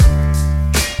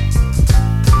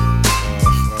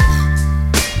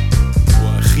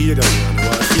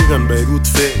بيروت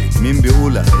فايت. مين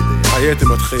بيقولها هيدي؟ حياتي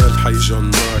ما تخيلت حيجي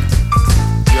النار.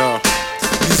 يا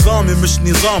نظامي مش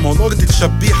نظامه والأرض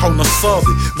تشبيحة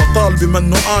ونصابي، مطالبي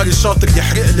منه قاري شاطر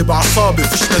يحرقلي بعصابي.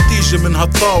 فيش نتيجة من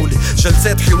هالطاولة،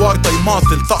 جلسات حوار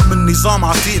طيماطل. طقم النظام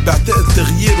عتيق بعتقد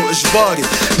تغييره إجباري.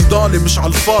 نضالي مش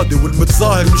عالفاضي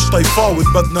والمتظاهر مش طيفاوي.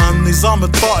 بدنا هالنظام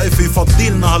الطائفي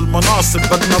يفضيلنا هالمناصب.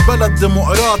 بدنا بلد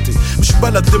ديمقراطي مش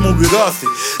بلد ديموغرافي.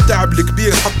 تعب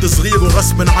الكبير حط صغير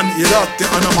وغصب عن إرادتي.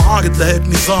 أنا معارض لهيك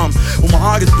نظام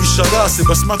ومعارض بشراسي،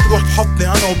 بس ما تروح تحطني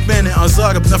أنا وثماني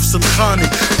آزار بنفس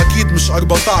الخانة. أكيد مش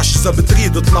 14 إذا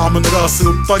بتريد اطلع من راسي،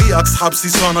 وبطريقك اسحب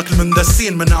سيسانك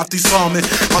المندسين من اعتصامي.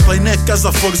 عطيناك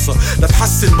كذا فرصة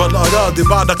لتحسن بالأراضي،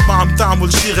 بعدك ما عم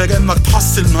تعمل شي غير انك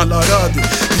تحصل من هالأراضي.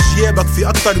 بجيابك في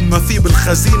أكتر مما في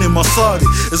بالخزينة مصاري.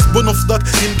 إذ بنفضك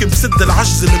يمكن بسد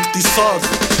العجز الاقتصادي.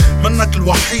 منك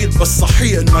الوحيد بس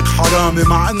صحيح انك حرامي،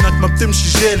 مع انك ما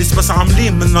بتمشي جالس بس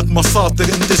عاملين منك مساطر.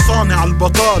 انت صانع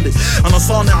البطالة انا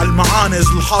صانع المعاني. إذ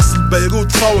الحاصل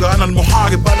بيروت ثورة انا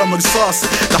المحارب قلم رصاصي.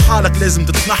 لحالك لازم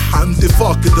تتنحى انت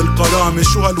فاقد الكرامة.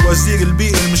 شو هالوزير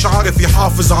البيئي اللي مش عارف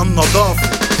يحافظ على النظافة؟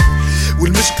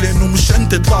 والمشكلة انه مش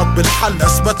انت طلعت بالحل،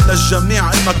 اثبت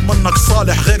للجميع انك منك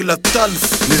صالح غير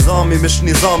للتلف. نظامي مش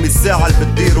نظامي، الساعة اللي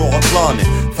بتديره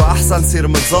عطلانة، فأحسن صير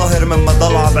متظاهر مما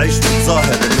ضل بعيش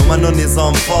متظاهر. انه منه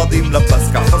نظام فاضي ملبس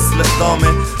كحص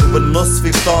القدامة وبالنص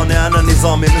في بطانة. انا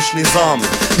نظامي مش نظامي.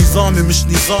 نظامي مش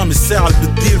نظامي، الساعة اللي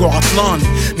بتديره عطلانة.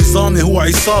 نظامي هو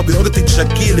عصابي أرضي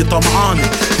تشكيلي طمعاني.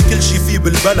 كل شي فيه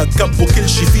بالبلد كبوا كل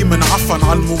شي فيه من عفن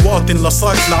على المواطن،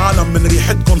 لصارت العالم من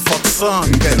ريحتكن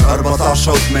فطسان. كان 14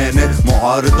 و8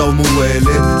 معارضة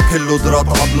وموالي، كله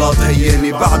ضرط عبلاط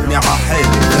هياني بعدني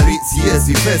عحالي. فريق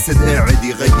سياسي فاسد قاعد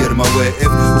يغير مواقف،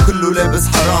 وكله لابس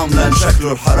حرام لان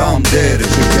شكله الحرام دارج.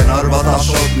 كان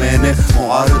 14 و8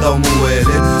 معارضة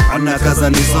وموالي، عنا كذا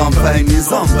نظام فاي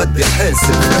نظام بدي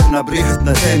حاسب. احنا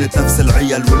بريحتنا كانت نفس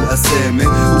العيال والاسامي،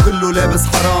 وكله لابس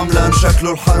حرام لان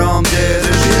شكله الحرام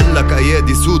دارج. يقلك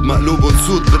ايادي سود مقلوب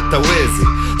سود بالتوازي،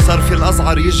 صار في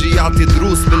الازعر يجي يعطي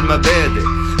دروس بالمبادئ.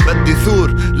 بدي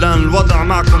ثور لان الوضع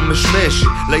معكم مش ماشي،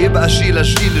 لا يبقى شي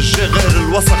لجيل الجي غير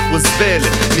الوسخ والزبالة.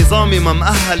 نظامي ما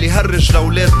مأهل يهرج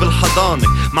لولاد بالحضانة،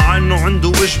 مع انه عنده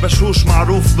وجه بشوش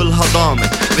معروف بالهضامة.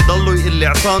 بضلوا يقلي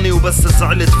اعطاني وبس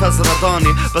زعلت فاز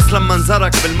رضاني، بس لما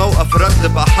انزرك بالموقف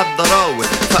رد بأحد ضراوة.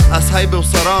 فقس هيبة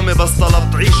وصرامة بس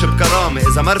طلب تعيش بكرامة.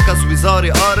 اذا مركز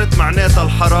وزاري قارت معناتها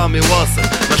الحرامي واصل،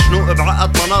 مشنوق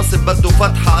بعقد مناصب بده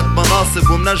فتحة قد مناصب.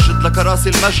 ومنجد لكراسي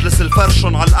المجلس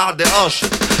الفرشن على القعدة قاشط.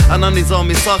 انا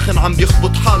نظامي ساخن عم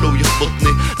بيخبط حاله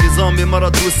ويخبطني، نظامي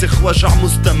مرض وسخ وجع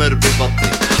مستمر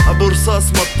ببطني. ابو رصاص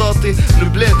مطاطي من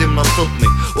بلادي منططني،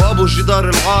 وابو جدار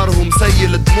العار هو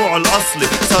مسيل الدموع الاصلي.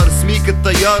 صار سميك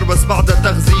التيار بس بعدها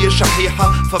تغذية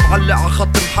شحيحة، فبعلق ع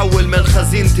خط محول من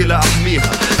خزينتي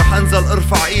لاحميها. رح انزل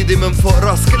ارفع ايدي من فوق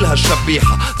راس كل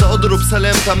هالشبيحة، تاضرب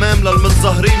سلام تمام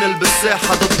للمتظاهرين اللي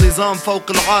بالساحة. ضد نظام فوق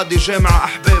العادي جامع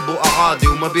احباب واعادي،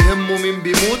 وما بيهمه مين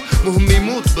بيموت مهم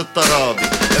يموت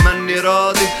بالتراضي. ماني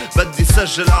راضي بدي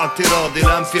سجل اعتراضي،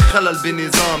 لان في خلل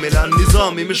بنظامي، لان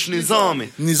نظامي مش نظامي.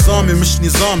 نظامي مش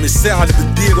نظامي، الساعة اللي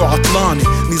بتديره عطلاني.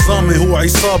 نظامي هو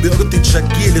عصابي أرضي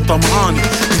تشكيلي طمعاني.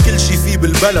 كل شي فيه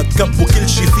بالبلد كبوا كل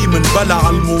شي فيه من بلع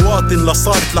على المواطن،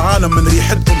 لصارت العالم من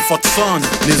ريحتهم فطساني.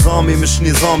 نظامي مش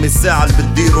نظامي، الساعة اللي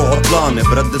بتديره عطلاني.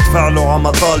 بردة فعله عم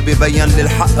طالبي بين لي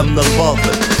الحق من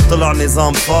الباطل. طلع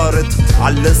نظام فارط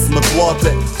عالاسم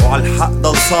تواطئ وعلى الحق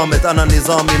ضل صامت. انا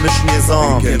نظامي مش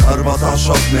نظام. كان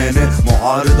 14 و8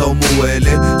 معارضة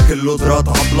وموالي، كله ضرات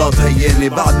عبلاط هياني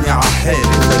بعدني عحالي.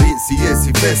 فريق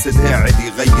سياسي فاسد قاعد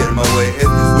يغير مواقف،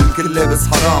 والكل لابس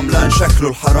حرام لان شكله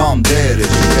الحرام دارج.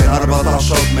 كان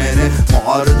 14 و8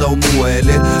 معارضة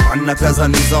وموالي، عنا كذا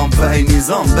نظام فاي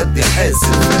نظام بدي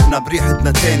حاسب. احنا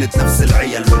بريحتنا كانت نفس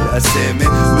العيال والاسامي،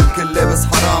 والكل لابس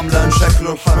حرام لان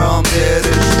شكله الحرام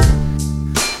دارج.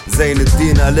 زين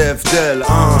الدين ألاف دال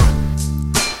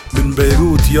من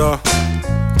بيروت. يا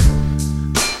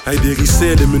هيدي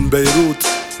رسالة من بيروت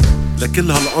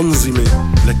لكل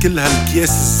هالأنظمة، لكل هالكياس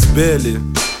الزبالة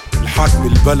الحاكمة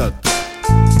البلد.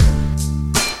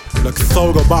 لك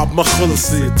الثورة بعد ما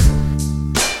خلصت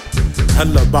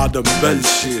هلا بعدها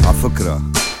مبلشة. عفكرة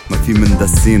ما في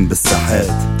مندسين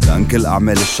بالساحات، لأن كل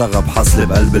أعمال الشغب حاصلة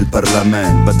بقلب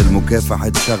البرلمان. بدل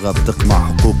مكافحة شغب تقمع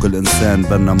حقوق الإنسان،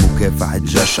 بنا مكافحة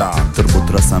جشع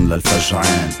تربط رسن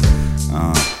للفجعان.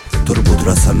 تربط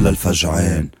رسن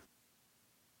للفجعان.